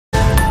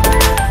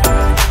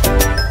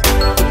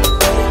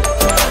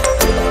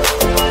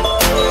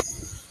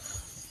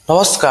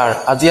নমস্কাৰ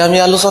আজি আমি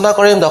আলোচনা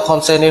কৰিম দশম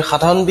শ্ৰেণীৰ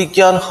সাধাৰণ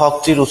বিজ্ঞান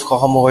শক্তিৰ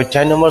উৎসসমূহ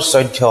অধ্যায় নম্বৰ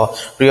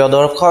 14 প্ৰিয়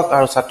দৰ্শক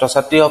আৰু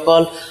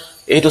ছাত্ৰ-ছাত্ৰীসকল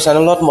এইটো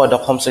চেনেলত মই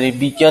দশম শ্ৰেণীৰ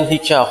বিজ্ঞান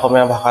শিক্ষা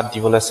অসমীয়া ভাষাত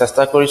দিবলৈ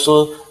চেষ্টা কৰিছো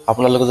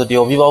আপোনালোকে যদি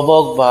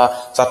অভিভাৱক বা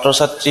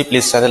ছাত্ৰ-ছাত্ৰী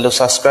প্লিজ চেনেলটো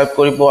সাবস্ক্ৰাইব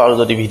কৰিব আৰু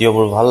যদি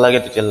ভিডিঅ'বোৰ ভাল লাগে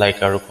তেতিয়া লাইক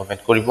আৰু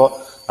কমেন্ট কৰিব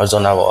আৰু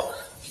জনাব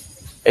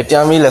এতিয়া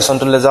আমি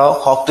লেসনটোলৈ যাওঁ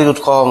শক্তিৰ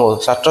উৎসসমূহ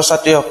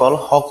ছাত্ৰ-ছাত্ৰীসকল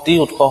শক্তিৰ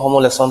উৎসসমূহ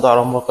লেসনটো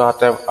আৰম্ভ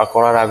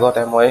কৰাৰ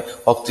আগতে মই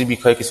শক্তিৰ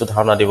বিষয়ে কিছু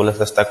ধাৰণা দিবলৈ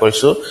চেষ্টা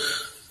কৰিছো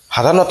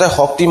সাধাৰণতে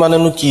শক্তি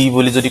মানেনো কি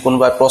বুলি যদি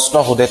কোনোবাই প্ৰশ্ন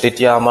সোধে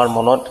তেতিয়া আমাৰ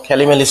মনত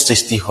খেলিমেলি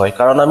সৃষ্টি হয়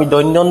কাৰণ আমি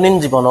দৈনন্দিন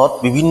জীৱনত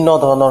বিভিন্ন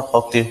ধৰণৰ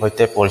শক্তিৰ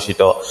সৈতে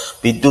পৰিচিত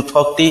বিদ্যুৎ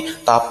শক্তি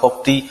তাপ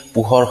শক্তি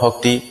পোহৰ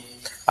শক্তি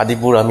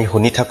আদিবোৰ আমি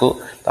শুনি থাকো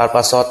তাৰ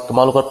পাছত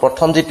তোমালোকৰ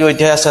প্ৰথম যেটো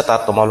অধ্যায় আছে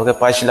তাত তোমালোকে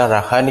পাইছিলা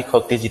ৰাসায়নিক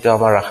শক্তি যেটো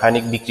আমাৰ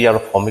ৰাসায়নিক বিক্ৰিয়া আৰু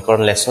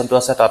সমীকৰণ লেসনটো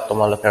আছে তাত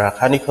তোমালোকে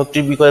ৰাসায়নিক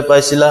শক্তিৰ বিষয়ে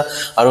পাইছিলা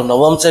আৰু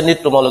নৱম শ্ৰেণীত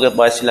তোমালোকে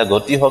পাইছিলা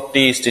গতি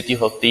শক্তি স্থিতি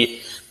শক্তি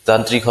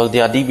যান্ত্ৰিক শক্তি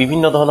আদি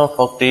বিভিন্ন ধৰণৰ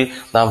শক্তিৰ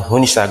নাম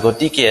শুনিছা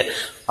গতিকে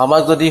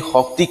আমাক যদি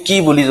শক্তি কি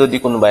বুলি যদি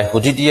কোনোবাই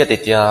সুধি দিয়ে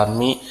তেতিয়া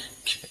আমি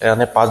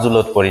মানে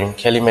পাজুলত কৰিম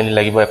খেলিমেলি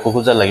লাগিব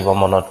একোজা লাগিব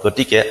মনত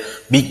গতিকে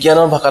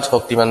বিজ্ঞানৰ ভাষাত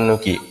শক্তি মানেনো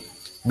কি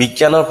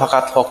বিজ্ঞানৰ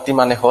ভাষাত শক্তি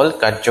মানে হল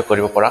কাৰ্য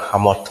কৰিব পৰা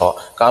সামৰ্থ্য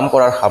কাম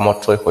কৰাৰ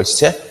সামৰ্থ্যই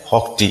হৈছে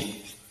শক্তি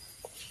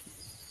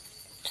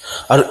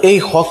আৰু এই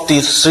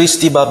শক্তিৰ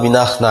সৃষ্টি বা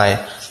বিনাশ নাই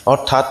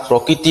অৰ্থাৎ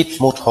প্ৰকৃতিত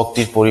মুঠ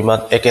শক্তিৰ পৰিমাণ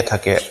একে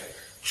থাকে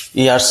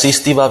ইয়াৰ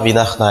সৃষ্টি বা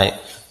বিনাশ নাই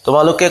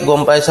তোমালোকে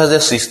গম পাইছা যে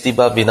সৃষ্টি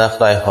বা বিনাশ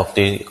নাই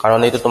শক্তিৰ কাৰণ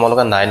এইটো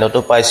তোমালোকে 9তো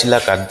পাইছিলা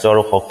কাৰ্য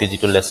আৰু শক্তি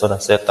যেটো লেসন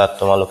আছে তাত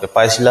তোমালোকে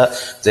পাইছিলা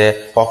যে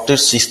শক্তিৰ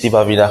সৃষ্টি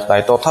বা বিনাশ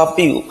নাই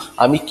তথাপিও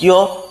আমি কিয়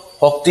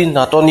শক্তিৰ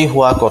নাটনি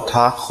হোৱা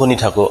কথা শুনি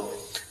থাকো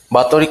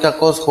বাতৰি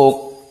কাকত হোক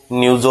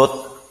নিউজত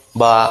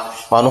বা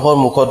মানুহৰ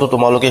মুখতো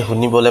তোমালোকে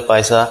শুনিবলৈ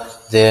পাইছা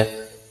যে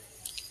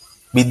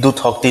বিদ্যুৎ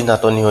শক্তিৰ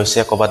নাটনি হৈছে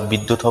কবাত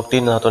বিদ্যুৎ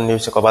শক্তিৰ নাটনি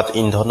হৈছে কবাত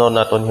ইন্ধনৰ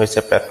নাটনি হৈছে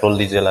পেট্ৰল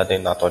ডিজেল আদি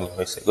নাটনি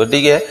হৈছে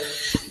গতিকে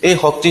এই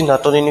শক্তিৰ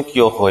নাটনিনো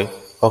কিয় হয়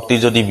শক্তি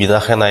যদি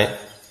বিনাশে নাই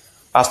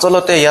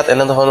আসলতে ইয়াত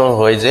এনে ধৰণৰ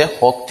হয় যে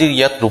শক্তিৰ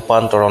ইয়াত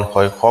ৰূপান্তৰণ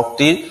হয়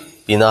শক্তিৰ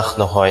বিনাশ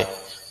নহয়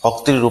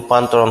শক্তিৰ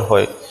ৰূপান্তৰণ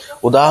হয়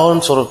উদাহৰণ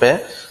স্বৰূপে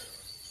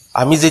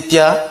আমি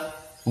যেতিয়া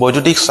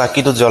বৈদ্যুতিক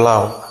চাকিটো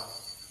জ্বলাও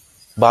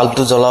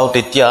বাল্বটো জ্বলাও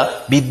তেতিয়া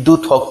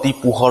বিদ্যুৎ শক্তি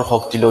পোহৰ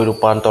শক্তিলৈ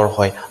ৰূপান্তৰ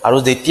হয় আৰু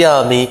যেতিয়া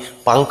আমি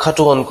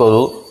পাংখাটো অন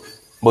কৰো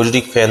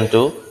বৈদ্যুতিক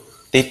ফেনটো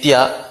তেতিয়া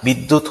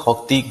বিদ্যুৎ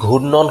শক্তি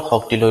ঘূৰ্ণন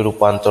শক্তিলৈ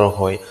ৰূপান্তৰ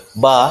হয়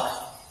বা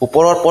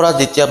ওপৰৰ পৰা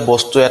যেতিয়া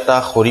বস্তু এটা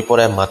সৰি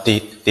পৰে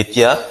মাটিত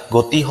তেতিয়া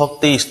গতি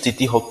শক্তি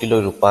স্থিতি শক্তিলৈ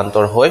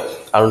ৰূপান্তৰ হয়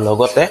আৰু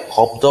লগতে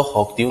শব্দ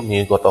শক্তিও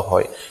নিৰ্গত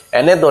হয়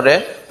এনেদৰে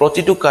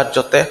প্ৰতিটো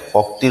কাৰ্যতে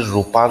শক্তিৰ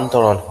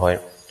ৰূপান্তৰণ হয়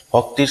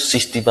শক্তিৰ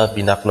সৃষ্টি বা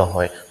বিনাশ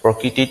নহয়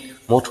প্ৰকৃতিত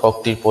মুঠ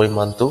শক্তিৰ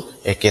পৰিমাণটো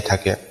একে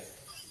থাকে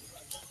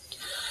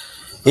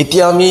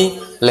এতিয়া আমি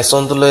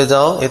লেসনটোলৈ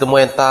যাওঁ এটো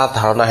মই এটা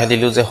ধাৰণা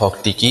দিলো যে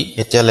শক্তি কি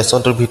এতিয়া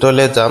লেসনটোৰ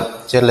ভিতৰলৈ যাম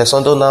যে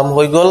লেসনটোৰ নাম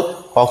হৈ গল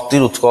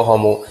শক্তিৰ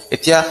উৎসসমূহ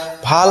এতিয়া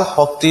ভাল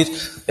শক্তিৰ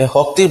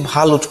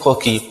ভাল উৎস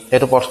কি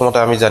এটো প্ৰথমতে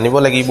আমি জানিব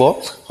লাগিব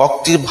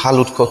শক্তিৰ ভাল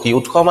উৎস কি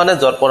উৎস মানে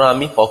যৰ পৰা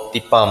আমি শক্তি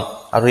পাম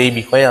আৰু এই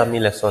বিষয়ে আমি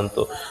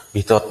লেসনটো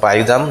ভিতৰত পাই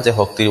যাম যে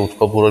শক্তিৰ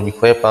উৎসবোৰৰ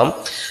বিষয়ে পাম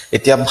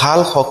এতিয়া ভাল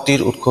শক্তিৰ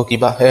উৎস কি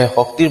বা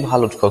শক্তিৰ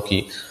ভাল উৎস কি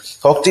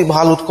শক্তিৰ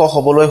ভাল উৎস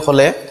হবলৈ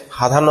হলে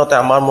সাধাৰণতে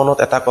আমাৰ মনত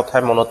এটা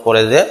কথাই মনত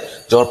পৰে যে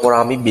যৰ পৰা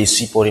আমি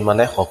বেছি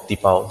পৰিমাণে শক্তি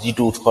পাওঁ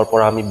যেটো উৎসৰ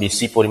পৰা আমি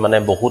বেছি পৰিমাণে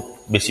বহুত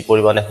বেছি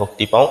পৰিমাণে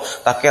শক্তি পাওঁ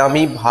তাকে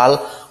আমি ভাল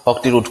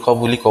শক্তিৰ উৎস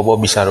বুলি ক'ব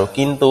বিচাৰো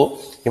কিন্তু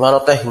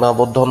ইমানতে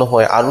সীমাবদ্ধ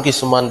নহয় আৰু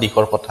কিছুমান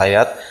দিশৰ কথা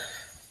ইয়াত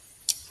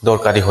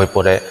দৰকাৰী হৈ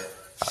পৰে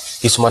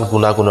কিছুমান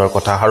গুণাগুণৰ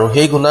কথা আৰু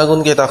সেই গুণাগুণ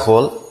কেইটা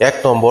হ'ল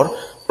 1 নম্বৰ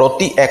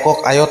প্ৰতি একক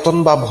আয়তন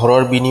বা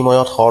ভৰৰ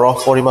বিনিময়ত সৰহ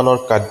পৰিমাণৰ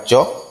কাৰ্য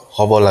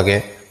হ'ব লাগে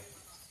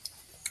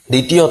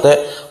দ্বিতীয়তে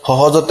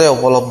সহজতে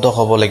উপলব্ধ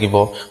হ'ব লাগিব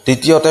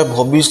তৃতীয়তে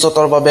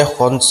ভৱিষ্যতৰ বাবে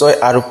সঞ্চয়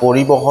আৰু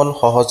পৰিবহন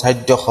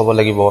সহজসাধ্য হ'ব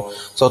লাগিব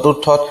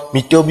চতুৰ্থত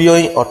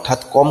মিতব্যয়ী অৰ্থাৎ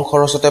কম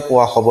খৰচতে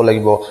পোৱা হ'ব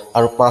লাগিব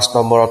আৰু 5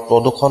 নম্বৰত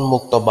প্ৰদূষণ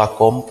মুক্ত বা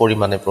কম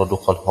পৰিমাণে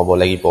প্ৰদূষণ হ'ব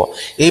লাগিব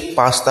এই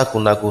পাঁচটা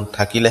গুণাগুণ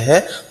থাকিলেহে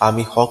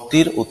আমি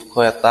শক্তিৰ উৎস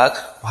এটাক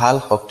ভাল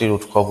শক্তিৰ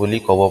উৎস বুলি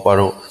ক'ব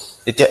পাৰো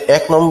এতিয়া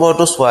 1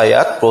 নম্বৰটো চোৱা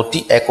ইয়াত প্ৰতি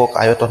একক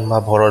আয়তন বা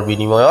ভৰৰ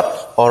বিনিময়ত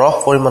সৰহ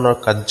পৰিমাণৰ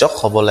কাৰ্য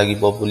হ'ব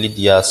লাগিব বুলি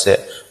দিয়া আছে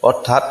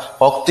অৰ্থাৎ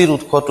শক্তিৰ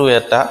উৎসটো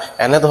এটা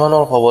এনে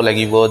ধৰণৰ হ'ব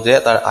লাগিব যে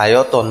তাৰ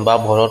আয়তন বা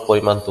ভৰৰ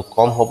পৰিমাণটো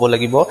কম হ'ব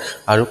লাগিব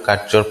আৰু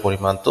কাৰ্যৰ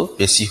পৰিমাণটো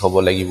বেছি হ'ব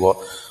লাগিব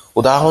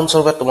উদাহৰণ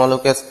স্বৰূপে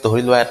তোমালোকে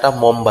ধৰি লোৱা এটা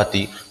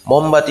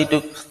মমবাতিটো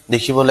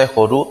দেখিবলৈ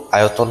সৰু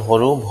আয়তন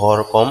সৰু ভৰ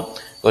কম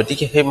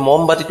গতিকে সেই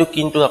মমবাতিটো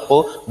কিন্তু আকৌ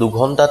 2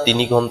 ঘণ্টা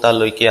 3 ঘণ্টা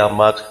লৈকে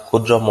আমাক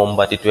ক্ষুদ্ৰ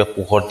মমবাতিটোৱে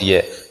পোহৰ দিয়ে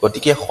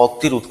গতিকে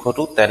শক্তিৰ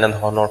উৎসটো তেনে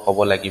ধৰণৰ হ'ব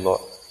লাগিব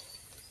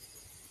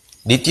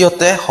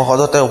দ্বিতীয়তে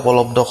সহজতে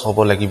উপলব্ধ হ'ব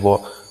লাগিব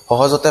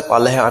সহজতে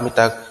পালেহে আমি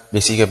তাক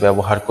বেছিকৈ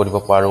ব্যৱহাৰ কৰিব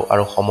পাৰো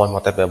আৰু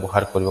সময়মতে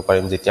ব্যৱহাৰ কৰিব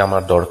পাৰিম যেতিয়া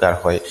আমাৰ দৰকাৰ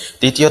হয়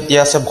তৃতীয়ত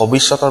দিয়া আছে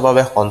ভৱিষ্যতৰ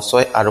বাবে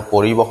সঞ্চয় আৰু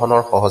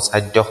পৰিবহনৰ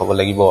সহজসাধ্য হ'ব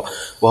লাগিব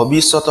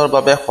ভৱিষ্যতৰ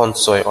বাবে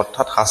সঞ্চয়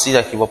অৰ্থাৎ সাঁচি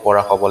ৰাখিব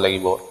পৰা হ'ব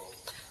লাগিব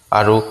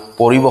আৰু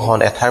পৰিবহন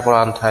এঠাইৰ পৰা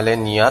আন ঠাইলৈ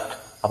নিয়াত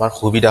আমাৰ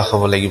সুবিধা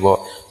হ'ব লাগিব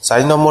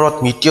 4 নম্বৰত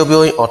মিতীয়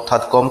ব্যয়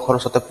অৰ্থাৎ কম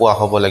খৰচতে পোৱা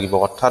হ'ব লাগিব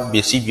অৰ্থাৎ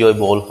বেছি ব্যয়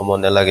বহুল হ'ব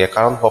নালাগে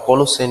কাৰণ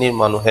সকলো শ্ৰেণীৰ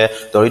মানুহে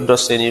দৰিদ্ৰ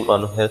শ্ৰেণীৰ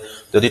মানুহে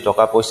যদি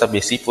টকা পইচা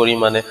বেছি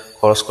পৰিমাণে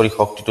খৰচ কৰি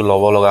শক্তিটো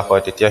ল'ব লগা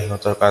হয় তেতিয়া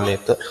সিহঁতৰ কাৰণে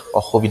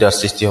অসুবিধাৰ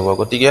সৃষ্টি হ'ব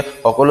গতিকে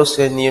সকলো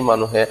শ্ৰেণীৰ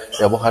মানুহে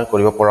ব্যৱহাৰ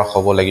কৰিব পৰা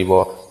হ'ব লাগিব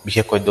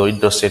বিশেষকৈ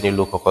দৰিদ্ৰ শ্ৰেণীৰ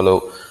লোকসকলেও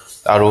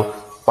আৰু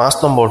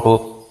 5 নম্বৰটো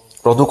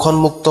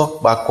প্ৰদূষণমুক্ত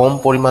বা কম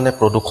পৰিমাণে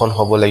প্ৰদূষণ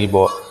হ'ব লাগিব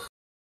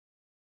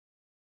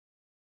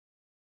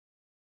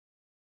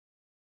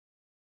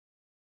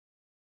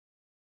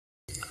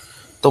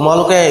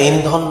তোমালোকে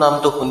ইন্ধন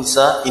নামটো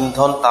শুনিছা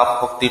ইন্ধন তাপ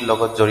শক্তিৰ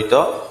লগত জড়িত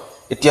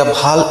এতিয়া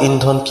ভাল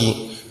ইন্ধন কি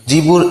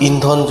যিবোৰ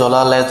ইন্ধন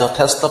জ্বলালে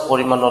যথেষ্ট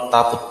পৰিমাণৰ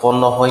তাপ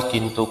উৎপন্ন হয়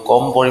কিন্তু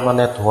কম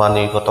পৰিমাণে ধোঁৱা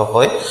নিৰ্গত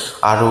হয়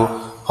আৰু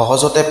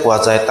সহজতে পোৱা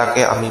যায়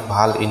তাকে আমি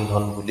ভাল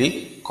ইন্ধন বুলি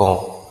কওঁ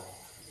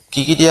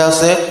কি দিয়া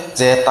আছে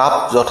যে তাপ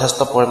যথেষ্ট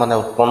পৰিমাণে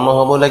উৎপন্ন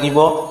হ'ব লাগিব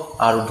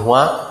আৰু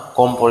ধোঁৱা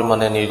কম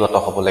পৰিমাণে নিৰ্গত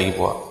হ'ব লাগিব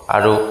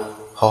আৰু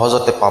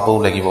সহজতে পাবও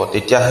লাগিব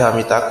তেতিয়াহে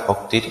আমি তাক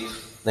শক্তিৰ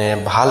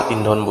ভাল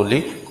ইন্ধন বুলি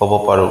ক'ব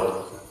পাৰো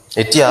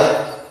এতিয়া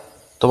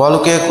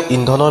তোমালোকে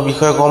ইন্ধনৰ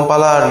বিষয়ে গম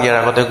পালা আৰু ইয়াৰ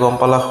আগতে গম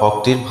পালা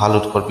শক্তিৰ ভাল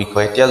উৎসৰ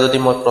বিষয়ে এতিয়া যদি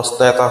মই প্ৰশ্ন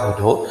এটা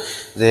সুধো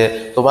যে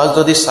তোমাক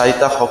যদি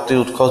 4টা শক্তিৰ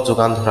উৎস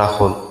যোগান ধৰা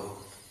হ'ল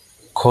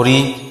খৰি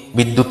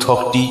বিদ্যুৎ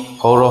শক্তি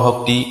সৌৰ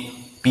শক্তি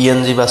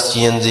পিএনজি বা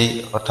সিএনজি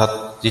অৰ্থাৎ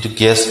যেটো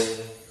গ্যাস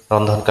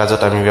ৰন্ধন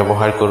কাৰ্যত আমি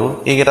ব্যৱহাৰ কৰো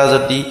এইকেইটা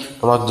যদি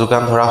তোমাক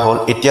যোগান ধৰা হ'ল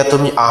এতিয়া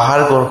তুমি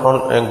আহাৰ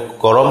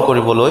গৰম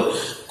কৰিবলৈ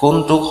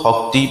কোনটো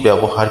শক্তি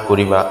ব্যৱহাৰ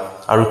কৰিবা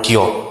আৰু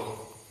কিয়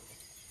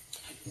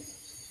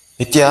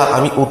এতিয়া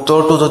আমি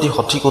উত্তৰটো যদি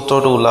সঠিক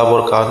উত্তৰটো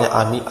উলাবৰ কাৰণে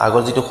আমি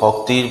আগৰ যেটো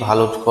শক্তিৰ ভাল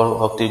উৎসৰ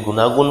শক্তিৰ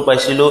গুণাগুণ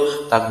পাইছিলো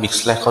তাক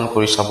বিশ্লেষণ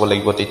কৰি চাব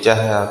লাগিব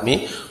তেতিয়াহে আমি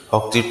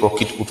শক্তিৰ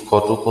প্ৰকৃত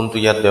উৎসটো কোনটো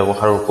ইয়াত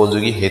ব্যৱহাৰ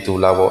উপযোগী হেতু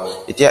উলাব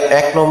এতিয়া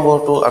 1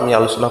 নম্বৰটো আমি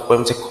আলোচনা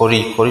কৰিম যে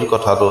খৰিৰ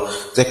কথাটো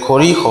যে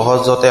খৰি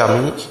সহজতে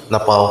আমি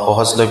নাপাও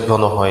সহজলভ্য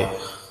নহয়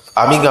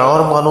আমি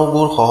গাঁৱৰ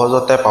মানুহবোৰ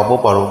সহজতে পাব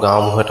পাৰো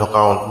গাঁৱমুখে থকা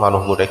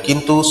মানুহবোৰে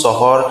কিন্তু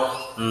চহৰ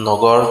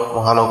নগৰ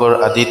মহানগৰ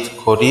আদিত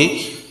খৰি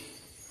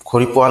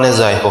পোৱা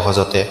নাযায়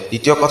সহজতে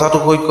দ্বিতীয় কথাটো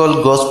হৈ গল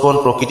গছবন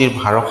প্ৰকৃতিৰ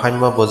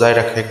ভাৰসাম্য বজাই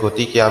ৰাখে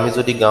গতিকে আমি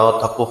যদি গাঁৱত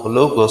থাকো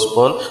হলেও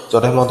গছবন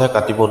যধে-মধে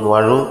কাটিব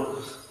নোৱাৰো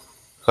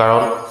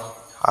কাৰণ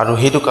আৰু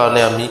হেতু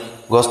কাৰণে আমি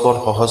গছবন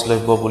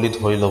সহজলভ্য বুলি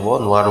ধৰি লব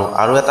নোৱাৰো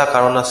আৰু এটা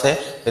কাৰণ আছে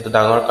এটো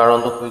ডাঙৰ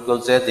কাৰণটো হৈ গল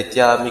যে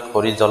যেতিয়া আমি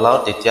খৰি জ্বলাও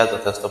তেতিয়া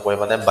যথেষ্ট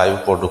পৰিমাণে বায়ু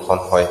প্ৰদূষণ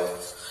হয়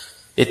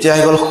এতিয়া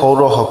হৈ গল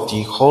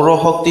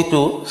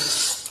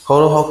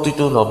সৌৰ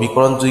শক্তিটো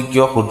নৱীকৰণযোগ্য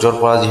সূৰ্যৰ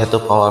পৰা যেহেতু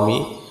পাওঁ আমি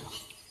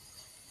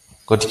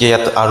গতিকে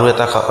ইয়াত আৰু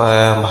এটা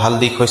ভাল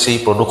দিক হৈছে এই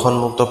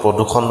প্ৰদূষণমুক্ত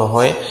প্ৰদূষণ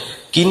নহয়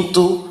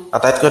কিন্তু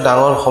আটাইতকৈ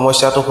ডাঙৰ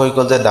সমস্যাটো হৈ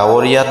গল যে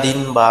ডাৱৰীয়া দিন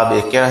বা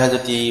একেৰাহে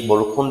যদি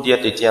বৰষুণ দিয়ে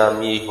তেতিয়া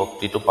আমি এই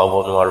শক্তিটো পাব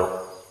নোৱাৰো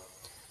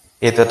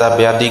এটা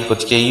বেয়া দিক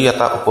গতিকে ই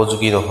এটা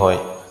উপযোগী নহয়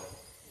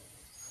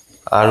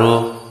আৰু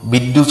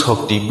বিদ্যুৎ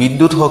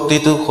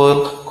শক্তিটো হ'ল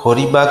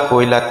খৰি বা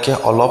কয়লাতকৈ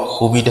অলপ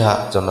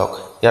সুবিধাজনক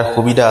ইয়াৰ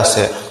সুবিধা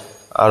আছে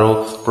আৰু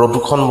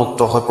প্ৰদূষণমুক্ত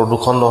হয়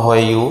প্ৰদূষণ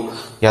নহয়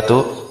ইয়াতো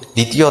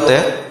দ্বিতীয়তে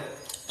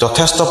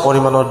যথেষ্ট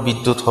পৰিমাণৰ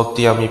বিদ্যুৎ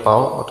শক্তি আমি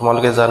পাওঁ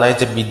তোমালোকে জানাই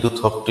যে বিদ্যুৎ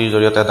শক্তিৰ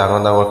জৰিয়তে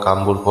ডাঙৰ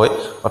কামবোৰ হয়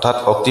অৰ্থাৎ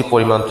শক্তিৰ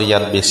পৰিমাণটো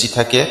ইয়াত বেছি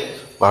থাকে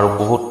আৰু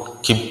বহুত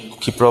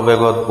ক্ষিপ্ৰ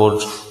বেগত বহুত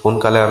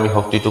সোনকালে আমি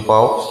শক্তিটো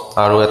পাওঁ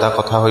আৰু এটা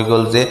কথা হৈ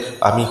গল যে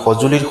আমি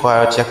সজুলিৰ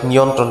সহায়ত ইয়াক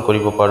নিয়ন্ত্ৰণ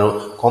কৰিব পাৰো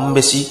কম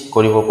বেছি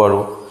কৰিব পাৰো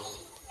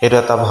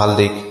এটা ভাল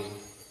দিক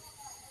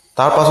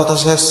তাৰ পাছত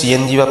আছে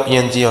সিএনজি বা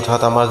পিএনজি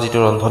অৰ্থাৎ আমাৰ যেটো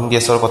ৰন্ধন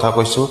গেছৰ কথা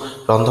কৈছো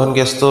ৰন্ধন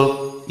গেছটোৰ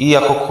ই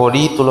আকৌ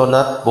খৰি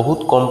তুলনাত বহুত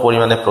কম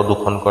পৰিমাণে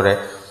প্ৰদূষণ কৰে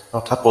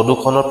অৰ্থাৎ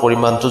প্ৰদূষণৰ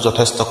পৰিমাণটো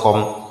যথেষ্ট কম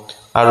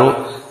আৰু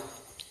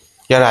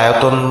ইয়াৰ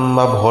আয়তন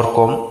বা ভৰ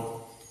কম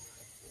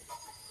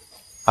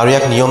আৰু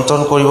ইয়াক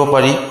নিয়ন্ত্ৰণ কৰিব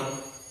পাৰি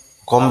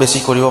কম বেছি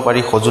কৰিব পাৰি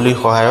সজুলিৰ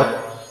সহায়ত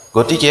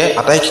গতিকে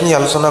আটাইখিনি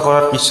আলোচনা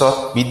কৰাৰ পিছত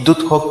বিদ্যুৎ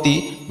শক্তি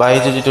বা এই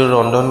যেটো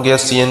ৰন্ধন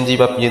গেছ সিএনজি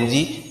বা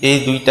পিএনজি এই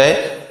দুইটাই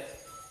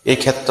এই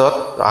ক্ষেত্ৰত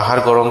আহাৰ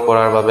গৰম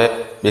কৰাৰ বাবে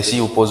বেছি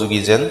উপযোগী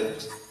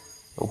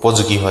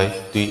হয়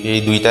এই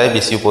দুইটাই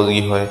বেছি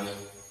উপযোগী হয়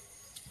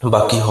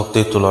বাকি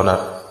শক্তিৰ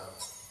তুলনাত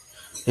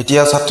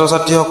এতিয়া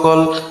ছাত্ৰ-ছাত্ৰীসকল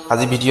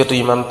আজি ভিডিঅটো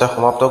ইমানতে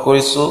সমাপ্ত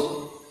কৰিছো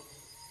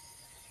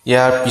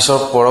ইয়াৰ পিছৰ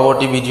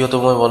পৰৱৰ্তী ভিডিঅটো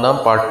মই বনাম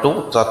পাৰ্ট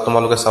 2 যাত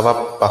তোমালোকে চাবা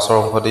পাছৰ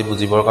অংশটি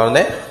বুজিবৰ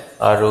কাৰণে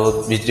আৰু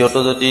ভিডিঅটো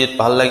যদি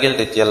ভাল লাগিল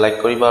তেতিয়া লাইক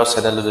কৰিবা আৰু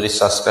চেনেলটো যদি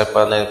সাবস্ক্ৰাইব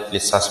কৰা নাই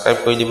প্লিজ সাবস্ক্ৰাইব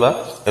কৰি দিবা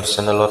এই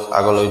চেনেলত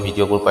আগলৈ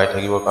ভিডিঅবোৰ পাই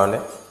থাকিবৰ কাৰণে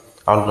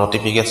আৰু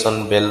নটিফিকেশন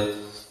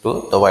বেলটো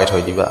দবাই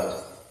থৈ দিবা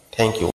থ্যাংক ইউ